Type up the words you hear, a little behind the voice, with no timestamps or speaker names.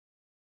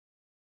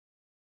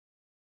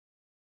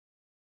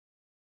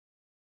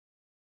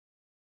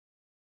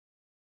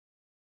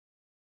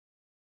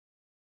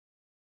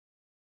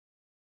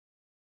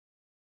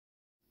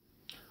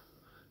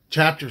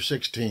Chapter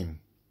 16.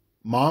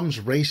 Mom's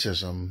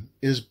racism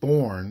is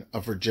born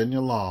of Virginia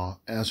law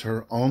as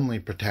her only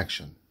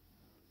protection.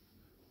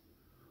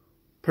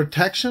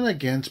 Protection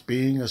against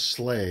being a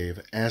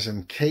slave as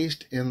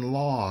encased in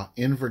law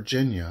in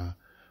Virginia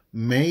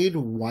made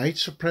white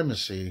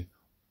supremacy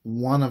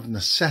one of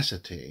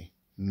necessity,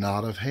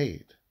 not of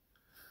hate.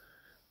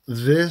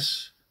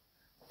 This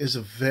is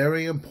a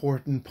very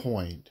important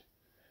point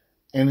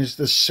and is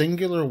the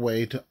singular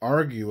way to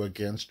argue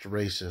against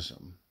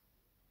racism.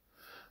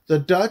 The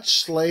Dutch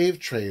slave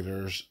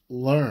traders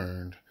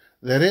learned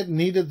that it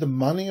needed the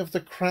money of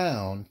the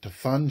crown to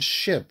fund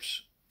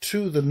ships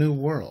to the New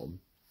World.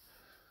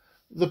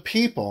 The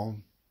people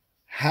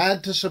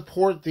had to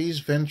support these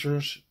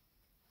ventures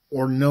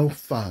or no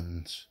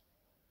funds.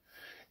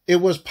 It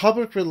was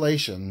public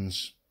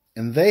relations,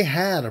 and they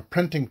had a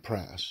printing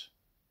press.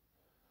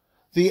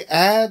 The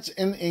ads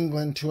in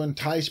England to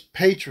entice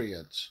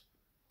patriots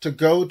to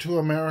go to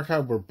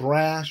America were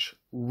brash,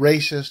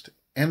 racist,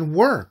 and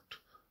worked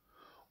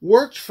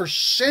for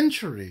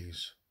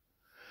centuries.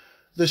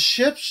 The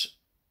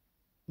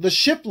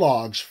ship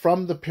logs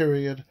from the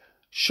period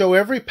show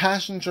every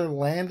passenger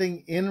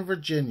landing in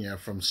Virginia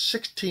from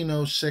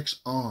 1606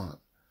 on.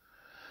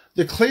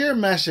 The clear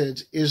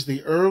message is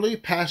the early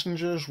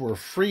passengers were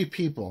free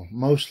people,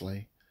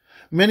 mostly.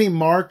 Many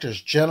marked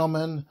as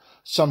gentlemen,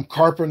 some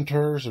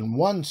carpenters, and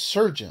one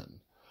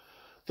surgeon.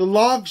 The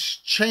logs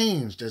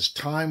changed as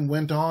time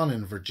went on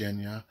in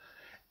Virginia,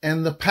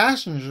 and the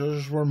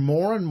passengers were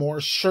more and more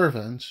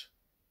servants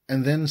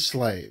and then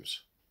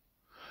slaves.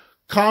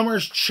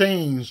 Commerce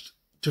changed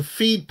to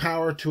feed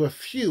power to a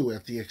few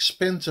at the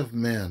expense of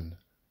men.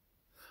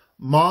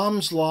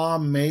 Mom's law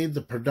made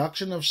the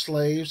production of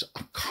slaves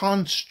a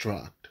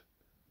construct.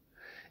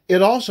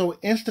 It also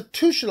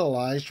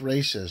institutionalized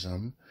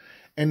racism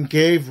and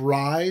gave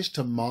rise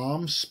to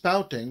Mom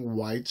spouting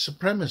white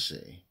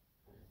supremacy.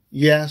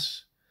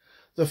 Yes,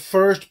 the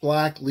first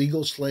black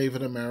legal slave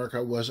in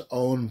America was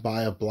owned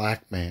by a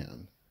black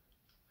man.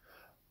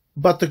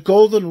 But the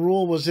golden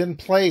rule was in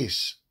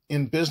place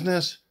in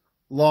business,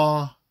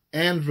 law,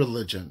 and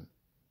religion.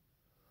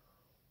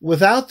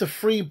 Without the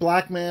free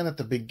black man at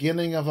the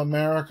beginning of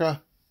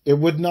America, it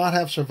would not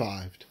have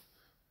survived.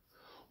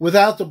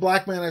 Without the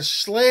black man as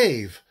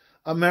slave,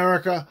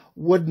 America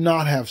would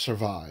not have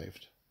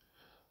survived.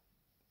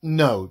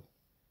 Note,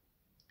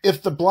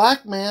 if the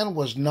black man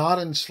was not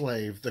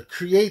enslaved, the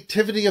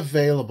creativity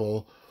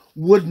available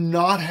would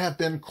not have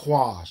been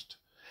quashed,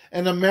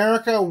 and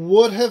America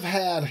would have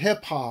had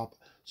hip-hop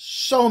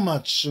so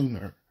much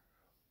sooner.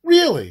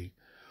 Really,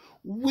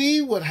 we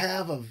would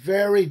have a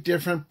very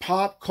different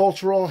pop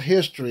cultural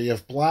history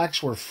if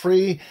blacks were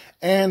free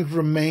and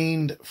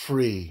remained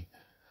free.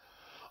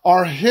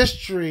 Our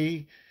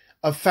history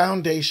of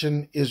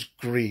foundation is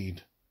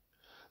greed.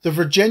 The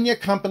Virginia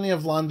Company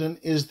of London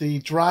is the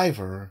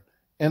driver,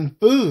 and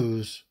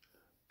booze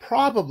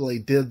probably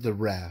did the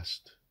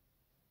rest.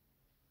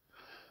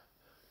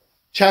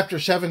 Chapter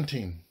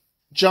 17.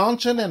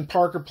 Johnson and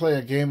Parker play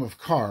a game of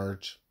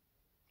cards.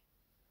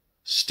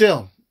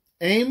 Still,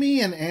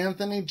 Amy and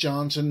Anthony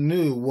Johnson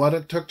knew what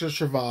it took to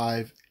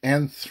survive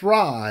and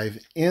thrive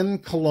in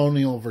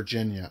colonial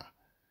Virginia.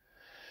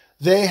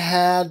 They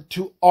had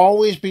to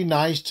always be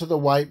nice to the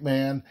white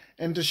man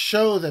and to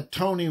show that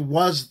Tony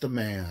was the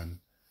man.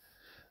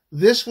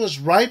 This was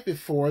right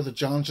before the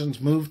Johnsons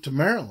moved to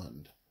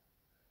Maryland.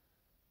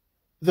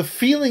 The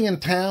feeling in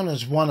town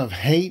is one of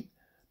hate,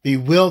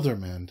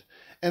 bewilderment,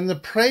 and the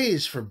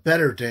praise for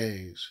better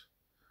days.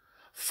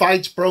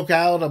 Fights broke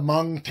out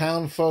among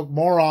townfolk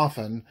more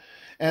often,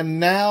 and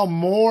now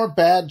more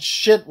bad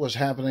shit was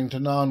happening to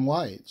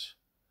non-whites.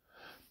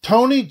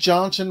 Tony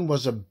Johnson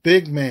was a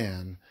big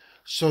man,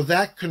 so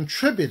that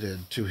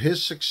contributed to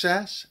his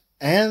success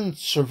and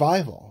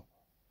survival.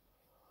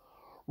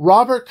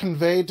 Robert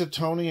conveyed to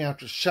Tony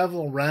after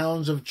several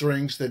rounds of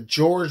drinks that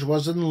George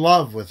was in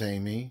love with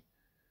Amy.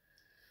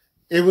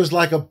 It was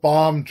like a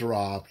bomb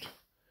dropped.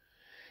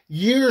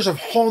 Years of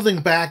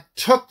holding back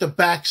took the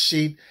back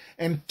seat,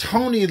 and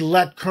Tony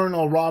let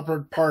Colonel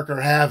Robert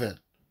Parker have it.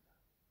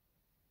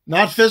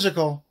 Not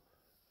physical.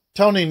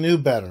 Tony knew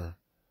better.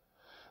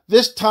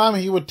 This time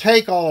he would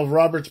take all of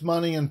Robert's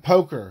money in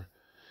poker.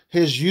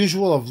 His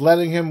usual of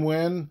letting him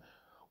win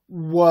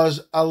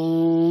a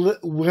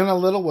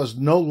little was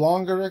no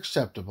longer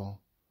acceptable.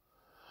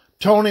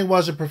 Tony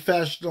was a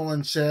professional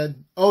and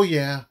said, "Oh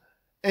yeah,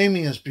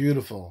 Amy is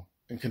beautiful,"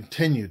 and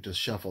continued to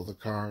shuffle the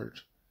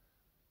cards.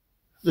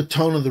 The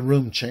tone of the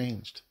room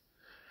changed,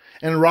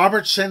 and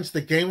Robert sensed the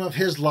game of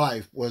his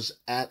life was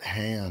at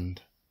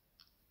hand.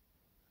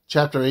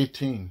 Chapter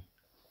 18.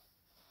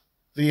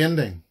 The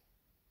ending.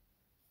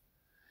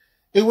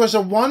 It was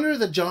a wonder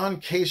that John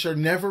Casor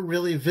never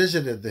really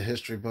visited the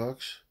history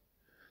books.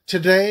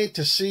 Today,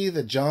 to see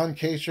the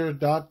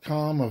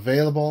johncasor.com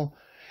available,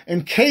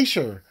 and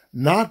Casor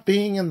not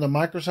being in the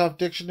Microsoft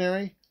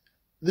Dictionary,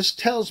 this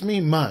tells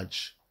me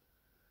much.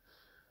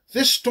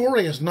 This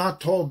story is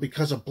not told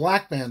because a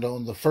black man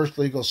owned the first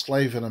legal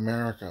slave in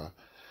America.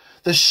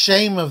 The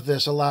shame of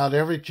this allowed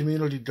every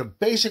community to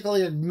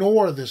basically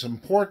ignore this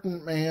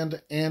important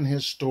man and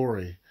his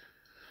story.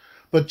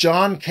 But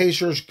John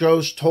Casor's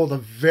ghost told a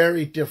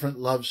very different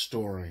love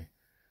story.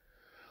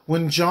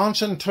 When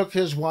Johnson took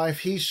his wife,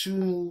 he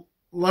soon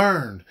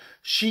learned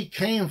she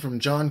came from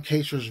John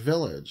Casor's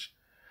village.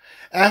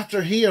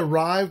 After he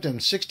arrived in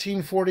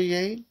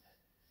 1648,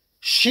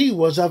 she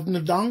was of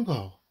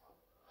Ndongo,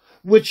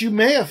 which you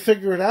may have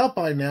figured out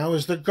by now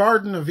is the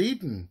Garden of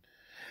Eden,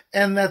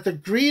 and that the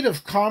greed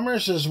of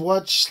commerce is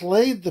what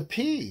slayed the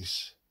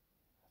peace.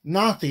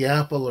 Not the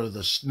apple or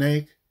the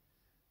snake,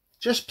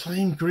 just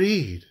plain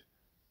greed.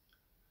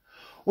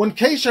 When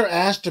Casor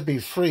asked to be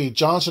free,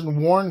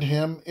 Johnson warned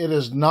him it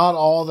is not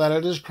all that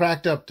it is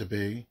cracked up to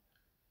be.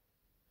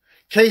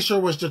 Casor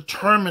was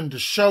determined to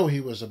show he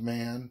was a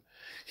man.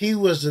 He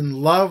was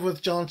in love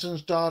with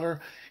Johnson's daughter.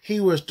 He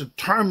was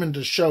determined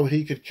to show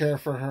he could care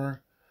for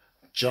her.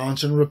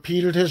 Johnson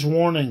repeated his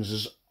warnings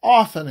as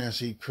often as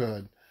he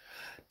could,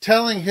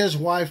 telling his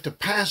wife to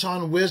pass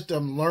on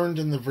wisdom learned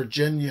in the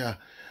Virginia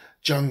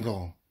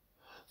jungle.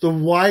 The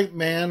white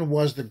man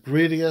was the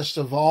greediest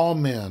of all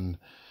men,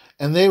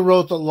 and they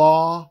wrote the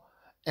law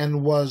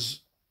and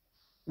was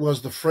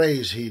the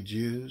phrase he'd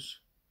use.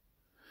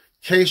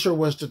 Casor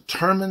was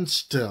determined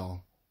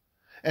still.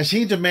 As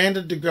he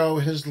demanded to go,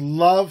 his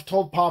love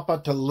told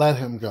Papa to let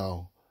him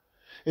go.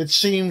 It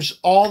seems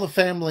all the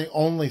family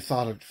only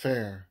thought it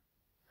fair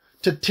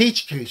to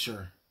teach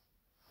Casor,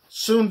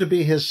 soon to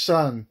be his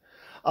son,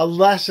 a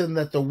lesson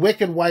that the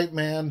wicked white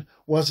man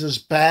was as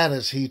bad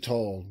as he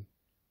told.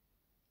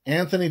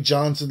 Anthony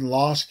Johnson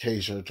lost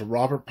Casor to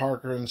Robert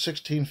Parker in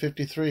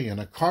 1653 in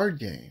a card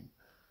game.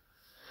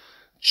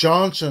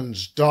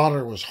 Johnson's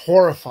daughter was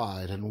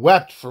horrified and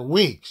wept for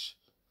weeks.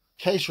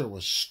 Casor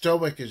was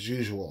stoic as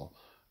usual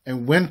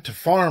and went to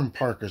farm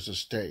Parker's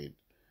estate.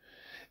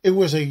 It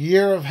was a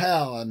year of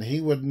hell, and he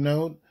would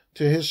note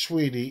to his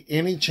sweetie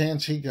any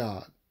chance he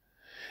got.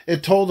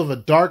 It told of a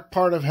dark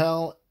part of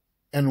hell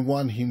and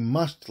one he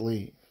must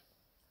leave.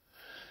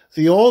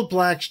 The old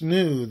blacks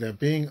knew that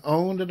being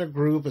owned in a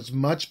group is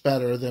much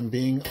better than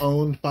being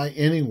owned by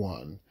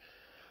anyone.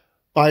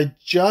 By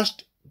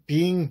just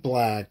being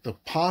black, the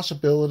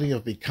possibility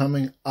of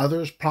becoming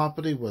others'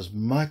 property was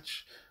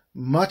much,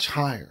 much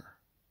higher.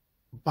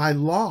 By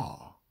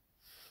law.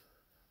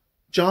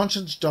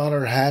 Johnson's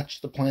daughter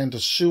hatched the plan to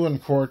sue in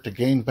court to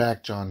gain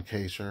back John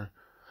Casor.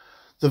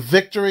 The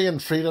victory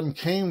and freedom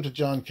came to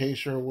John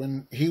Casor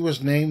when he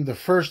was named the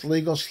first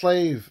legal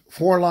slave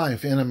for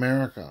life in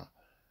America.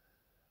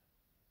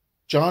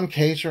 John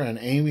Casor and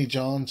Amy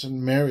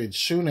Johnson married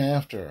soon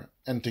after,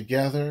 and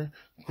together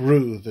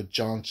grew the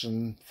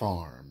Johnson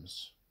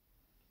farms.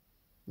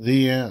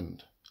 The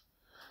end.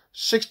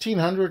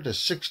 1600 to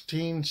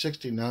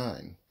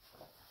 1669.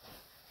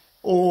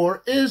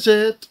 Or is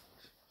it?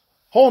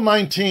 Hole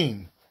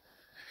 19.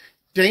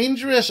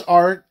 Dangerous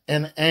art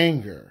and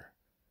anger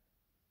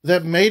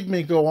that made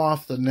me go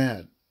off the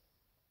net.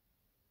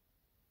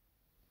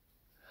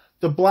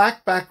 The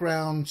black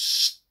background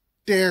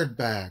stared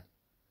back,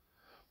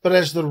 but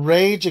as the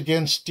rage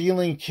against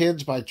stealing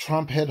kids by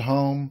Trump hit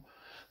home,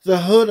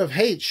 the hood of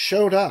hate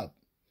showed up.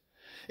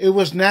 It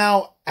was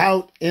now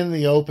out in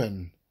the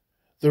open.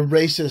 The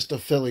racist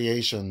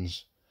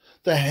affiliations,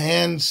 the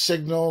hand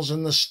signals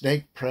and the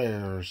snake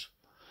prayers.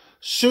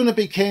 Soon it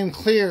became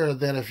clear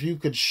that if you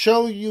could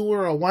show you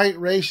were a white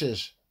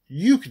racist,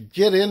 you could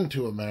get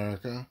into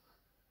America.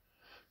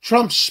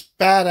 Trump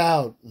spat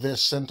out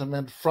this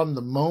sentiment from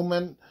the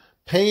moment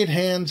paid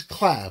hands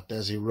clapped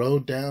as he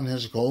rode down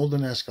his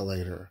golden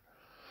escalator.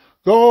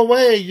 Go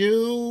away,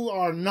 you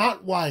are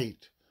not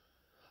white.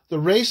 The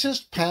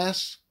racist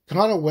past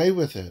got away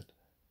with it.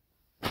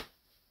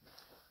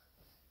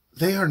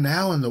 They are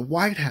now in the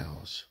White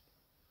House.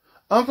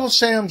 Uncle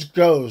Sam's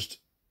ghost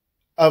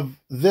of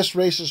this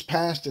racist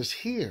past is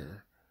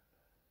here.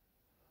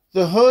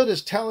 The hood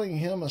is telling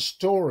him a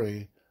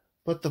story,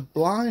 but the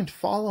blind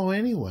follow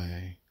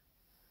anyway.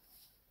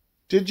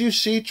 Did you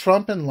see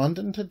Trump in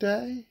London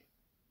today?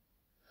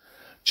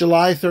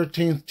 July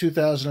 13th,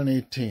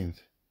 2018.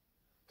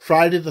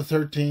 Friday the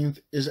 13th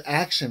is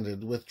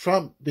accented with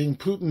Trump being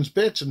Putin's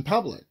bitch in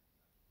public.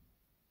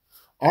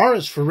 R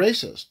is for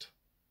racist.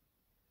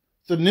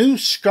 The new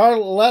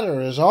scarlet letter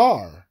is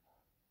R.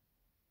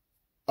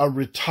 A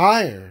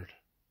retired.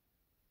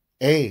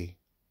 A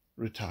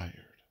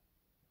retired.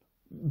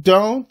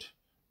 Don't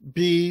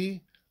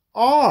be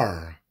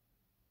R.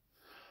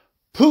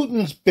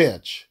 Putin's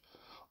bitch.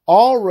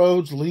 All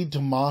roads lead to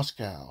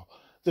Moscow.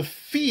 The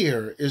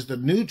fear is the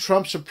new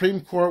Trump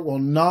Supreme Court will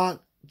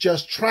not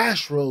just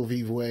trash Roe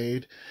v.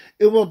 Wade,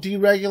 it will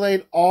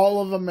deregulate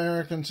all of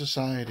American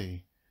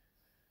society.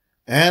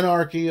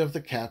 Anarchy of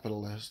the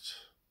capitalists.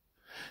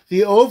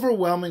 The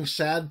overwhelming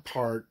sad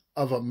part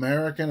of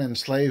American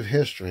enslaved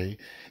history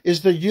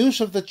is the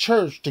use of the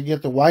church to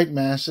get the white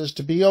masses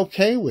to be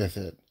okay with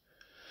it.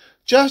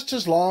 Just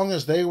as long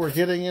as they were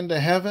getting into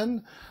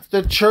heaven,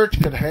 the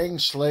church could hang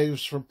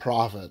slaves for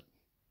profit.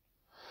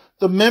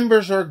 The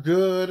members are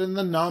good and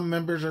the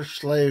non-members are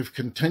slave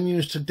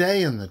continues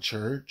today in the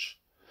church.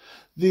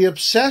 The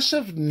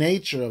obsessive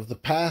nature of the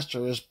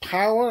pastor is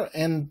power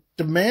and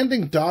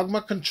demanding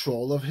dogma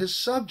control of his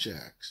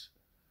subjects.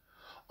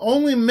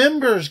 Only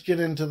members get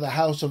into the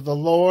house of the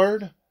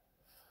Lord.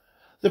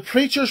 The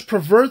preachers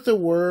pervert the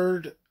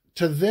word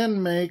to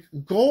then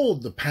make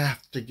gold the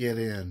path to get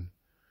in,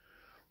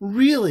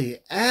 really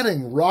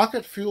adding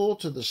rocket fuel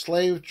to the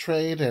slave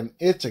trade and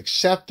its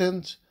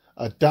acceptance,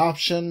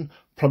 adoption,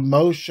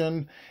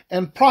 promotion,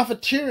 and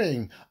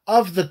profiteering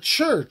of the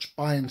church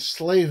by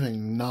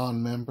enslaving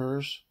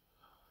non-members.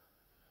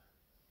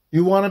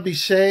 You want to be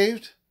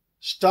saved?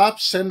 Stop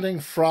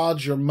sending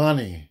frauds your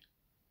money.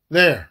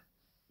 There,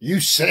 you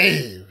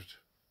saved.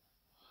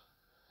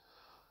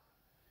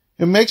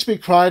 It makes me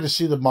cry to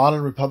see the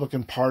modern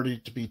Republican Party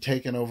to be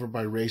taken over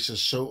by racists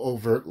so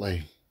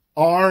overtly.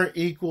 R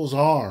equals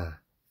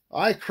R.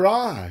 I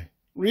cry.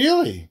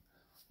 Really?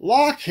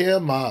 Lock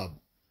him up.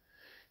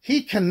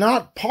 He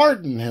cannot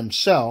pardon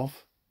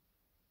himself.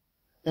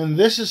 And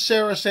this is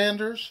Sarah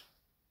Sanders?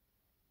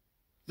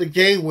 The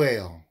gay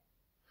whale.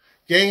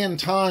 Gay in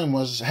time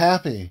was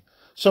happy.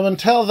 So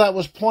until that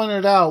was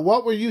pointed out,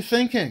 what were you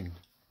thinking?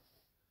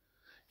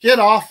 Get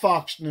off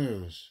Fox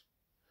News.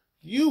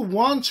 You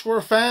once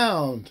were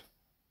found.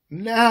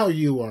 Now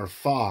you are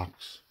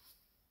Fox.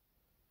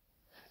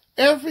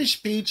 Every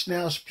speech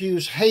now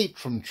spews hate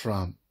from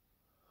Trump.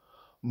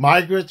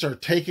 Migrants are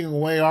taking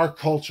away our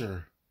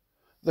culture.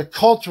 The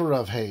culture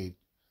of hate.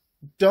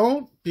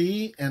 Don't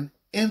be an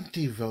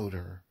empty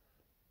voter.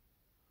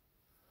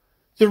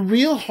 The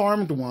real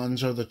harmed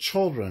ones are the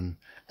children,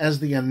 as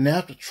the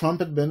inept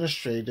Trump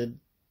administration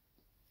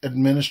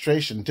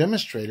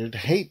demonstrated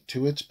hate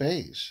to its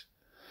base.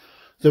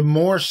 The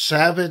more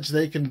savage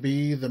they can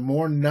be, the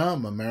more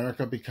numb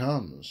America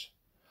becomes.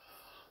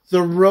 The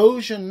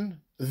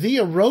erosion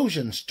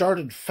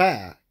started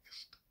fast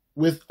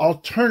with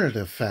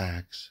alternative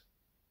facts.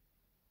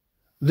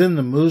 Then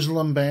the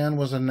Muslim ban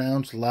was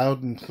announced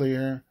loud and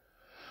clear,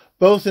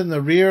 both in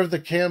the rear of the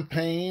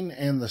campaign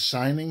and the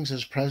signings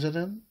as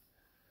president.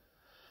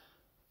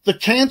 The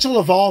cancel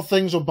of all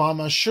things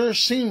Obama sure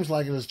seems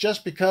like it is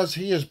just because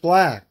he is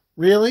black.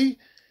 Really?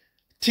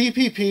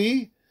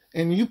 TPP?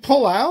 And you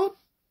pull out?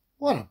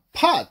 What a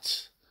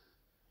putz.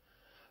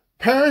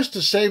 Paris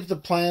to save the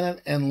planet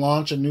and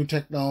launch a new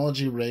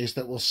technology race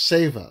that will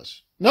save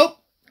us. Nope.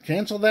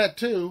 Cancel that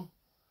too.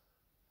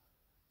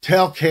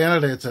 Tell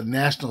Canada it's a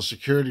national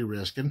security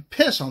risk and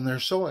piss on their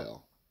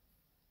soil.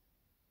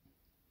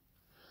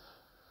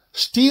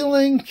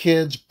 Stealing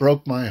kids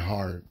broke my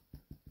heart.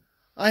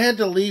 I had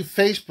to leave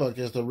Facebook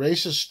as the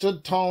racists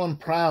stood tall and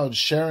proud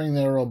sharing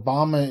their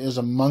Obama is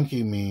a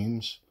monkey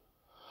memes.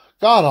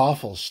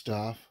 God-awful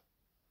stuff.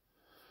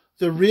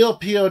 The real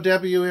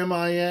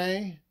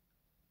POWMIA?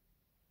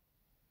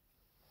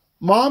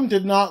 Mom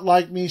did not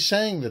like me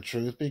saying the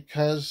truth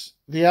because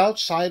the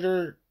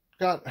outsider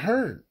got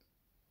hurt.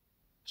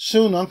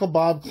 Soon Uncle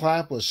Bob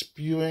Clapp was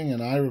spewing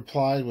and I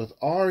replied with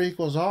R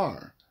equals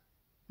R.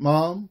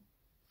 Mom,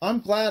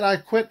 I'm glad I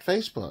quit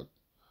Facebook.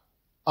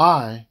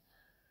 I,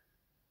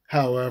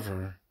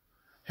 however,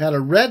 had a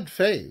red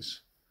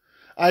face.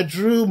 I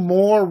drew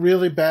more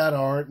really bad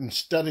art and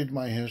studied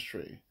my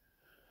history.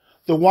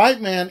 The white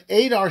man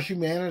ate our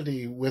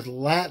humanity with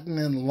Latin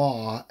and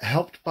law,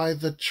 helped by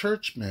the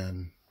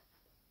churchmen.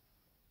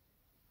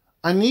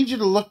 I need you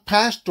to look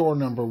past door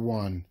number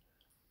 1.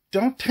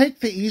 Don't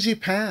take the easy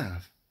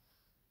path.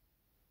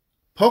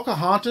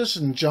 Pocahontas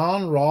and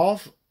John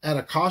Rolfe at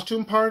a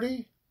costume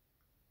party?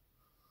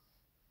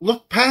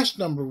 Look past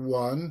number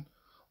 1.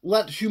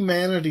 Let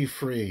humanity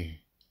free.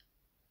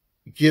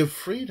 Give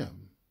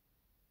freedom.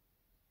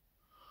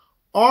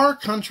 Our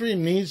country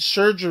needs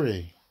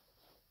surgery.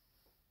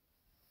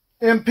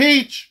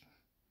 Impeach.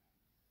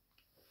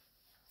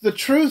 The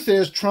truth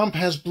is Trump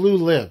has blue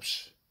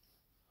lips.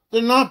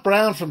 They're not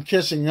brown from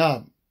kissing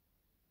up.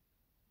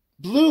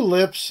 Blue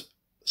lips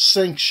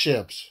sink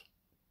ships.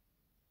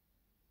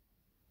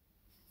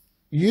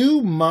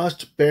 You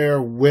must bear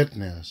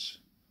witness.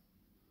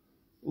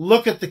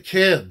 Look at the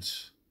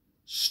kids.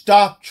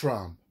 Stop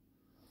Trump.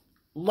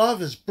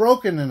 Love is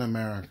broken in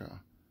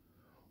America.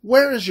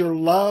 Where is your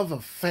love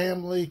of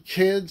family,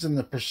 kids, and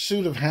the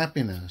pursuit of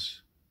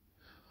happiness?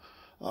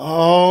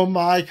 Oh,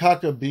 Mike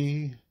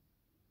Huckabee,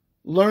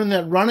 learn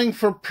that running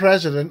for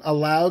president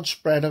allowed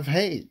spread of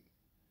hate.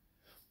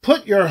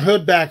 Put your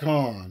hood back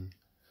on.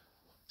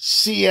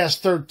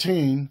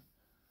 CS13,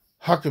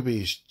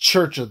 Huckabee's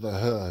Church of the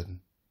Hood.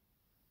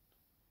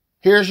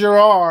 Here's your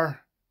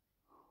R.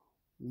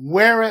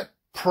 Wear it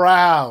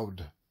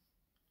proud.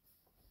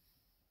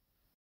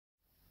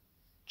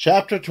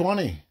 Chapter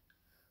 20.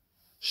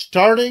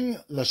 Starting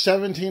the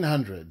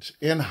 1700s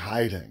in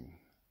hiding.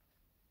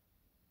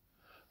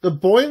 The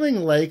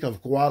boiling lake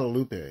of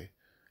Guadalupe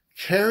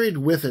carried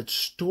with it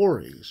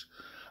stories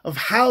of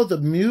how the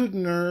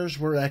mutineers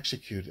were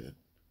executed,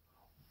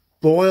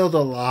 boiled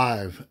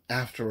alive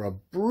after a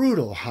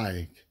brutal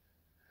hike.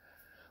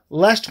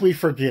 Lest we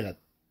forget,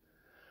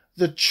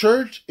 the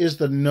church is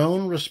the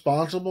known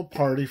responsible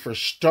party for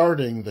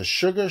starting the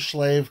sugar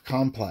slave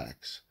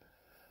complex,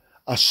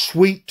 a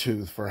sweet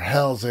tooth for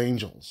hell's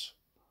angels.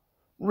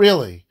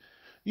 Really,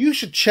 you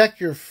should check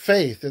your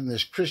faith in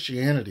this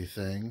Christianity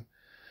thing.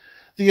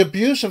 The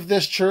abuse of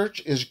this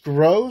church is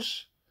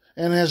gross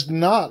and has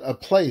not a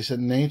place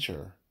in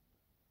nature.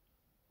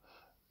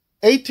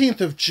 18th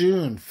of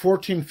June,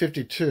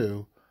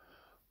 1452,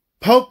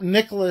 Pope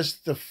Nicholas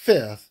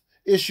V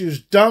issues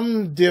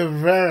Dum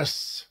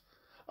Diveris,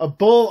 a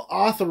bull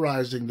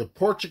authorizing the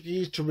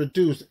Portuguese to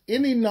reduce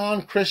any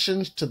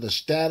non-Christians to the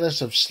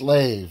status of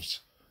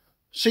slaves.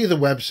 See the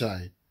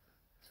website.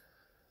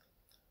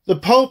 The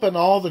Pope and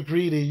all the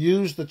greedy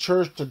use the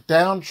church to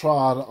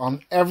downtrod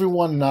on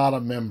everyone not a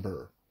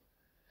member.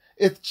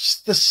 It's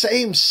the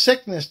same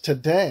sickness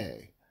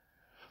today,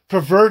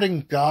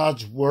 perverting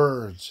God's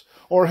words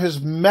or his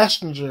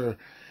messenger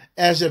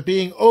as it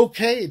being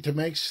okay to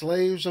make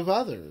slaves of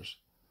others.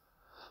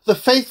 The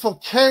faithful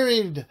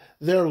carried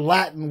their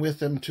Latin with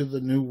them to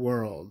the New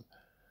World,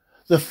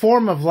 the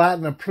form of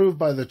Latin approved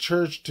by the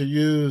church to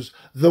use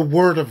the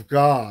Word of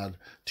God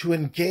to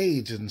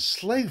engage in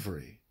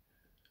slavery.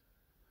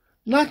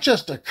 Not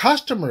just a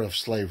customer of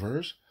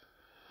slavers,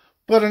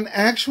 but an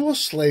actual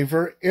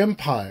slaver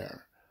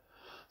empire.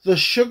 The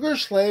sugar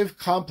slave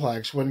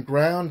complex, when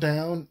ground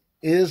down,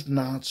 is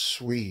not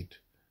sweet.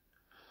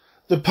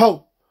 The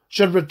Pope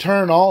should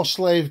return all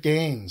slave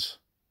gains.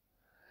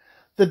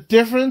 The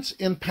difference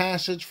in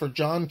passage for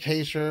John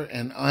Casor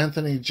and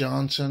Anthony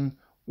Johnson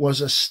was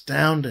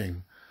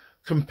astounding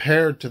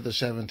compared to the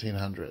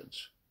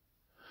 1700s.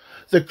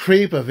 The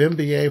creep of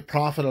MBA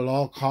profit at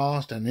all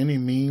cost and any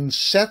means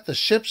set the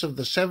ships of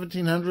the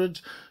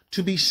 1700s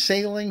to be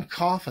sailing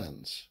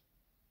coffins.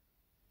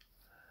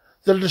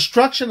 The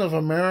destruction of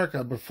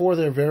America before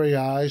their very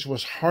eyes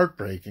was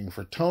heartbreaking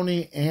for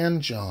Tony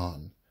and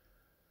John.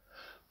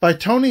 By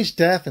Tony's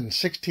death in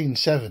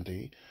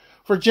 1670,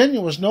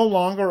 Virginia was no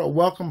longer a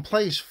welcome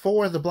place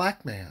for the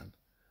black man.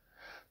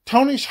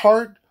 Tony's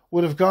heart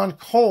would have gone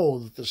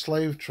cold at the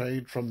slave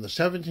trade from the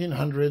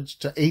 1700s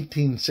to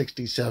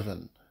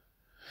 1867.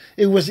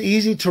 It was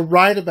easy to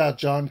write about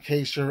John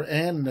Casor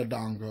and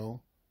Ndongo.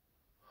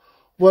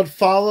 What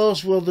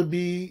follows will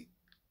be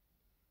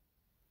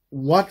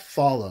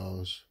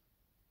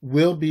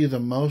the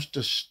most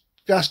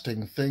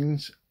disgusting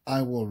things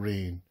I will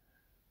read.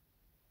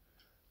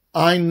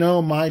 I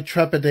know my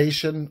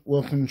trepidation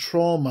will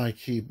control my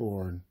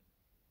keyboard.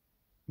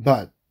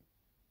 But,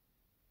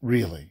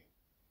 really,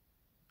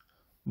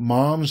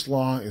 Mom's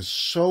Law is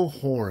so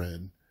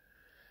horrid.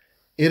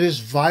 It is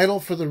vital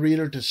for the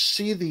reader to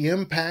see the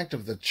impact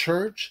of the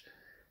church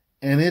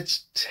and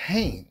its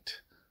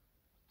taint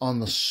on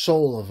the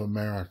soul of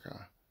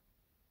America.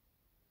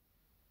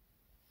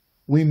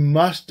 We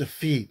must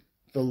defeat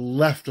the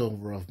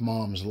leftover of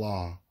Mom's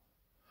Law.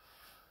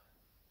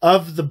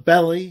 Of the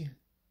belly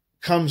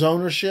comes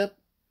ownership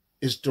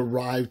is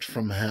derived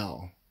from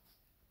hell.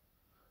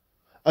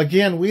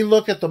 Again, we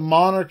look at the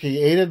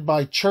monarchy aided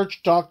by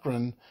church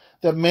doctrine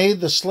that made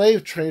the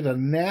slave trade a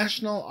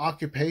national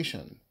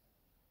occupation.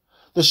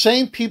 The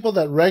same people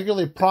that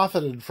regularly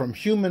profited from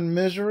human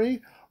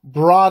misery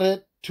brought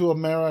it to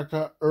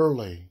America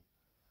early.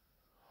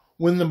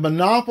 When the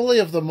monopoly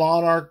of the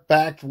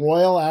monarch-backed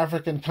Royal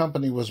African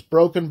Company was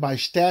broken by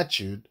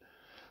statute,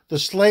 the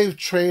slave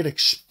trade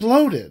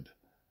exploded.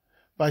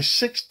 By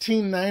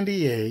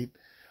 1698,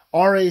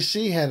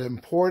 RAC had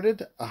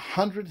imported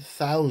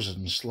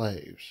 100,000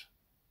 slaves.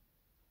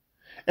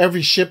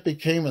 Every ship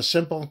became a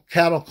simple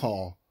cattle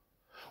call,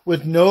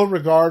 with no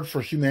regard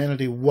for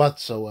humanity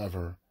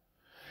whatsoever.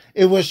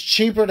 It was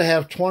cheaper to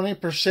have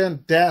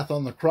 20% death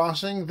on the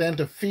crossing than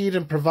to feed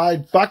and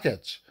provide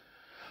buckets.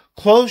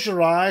 Close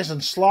your eyes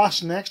and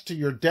slosh next to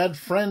your dead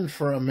friend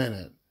for a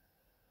minute.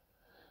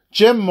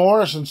 Jim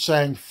Morrison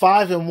sang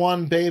 5 and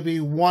 1, baby,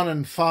 1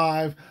 and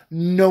 5.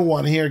 No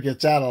one here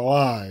gets out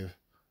alive.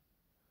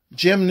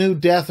 Jim knew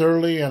death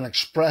early and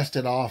expressed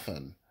it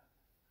often.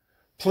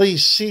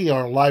 Please see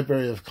our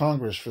Library of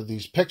Congress for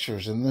these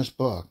pictures in this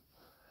book.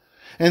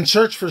 And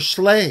search for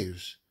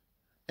slaves,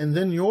 and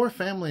then your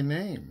family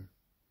name.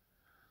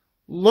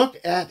 Look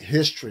at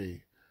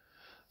history.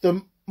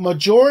 The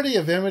majority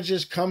of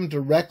images come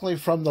directly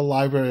from the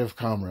Library of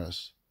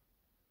Congress.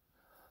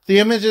 The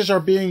images are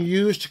being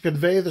used to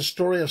convey the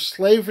story of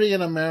slavery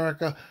in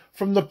America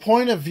from the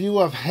point of view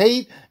of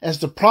hate as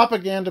the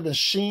propaganda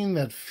machine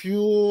that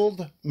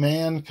fueled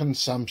man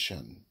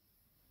consumption.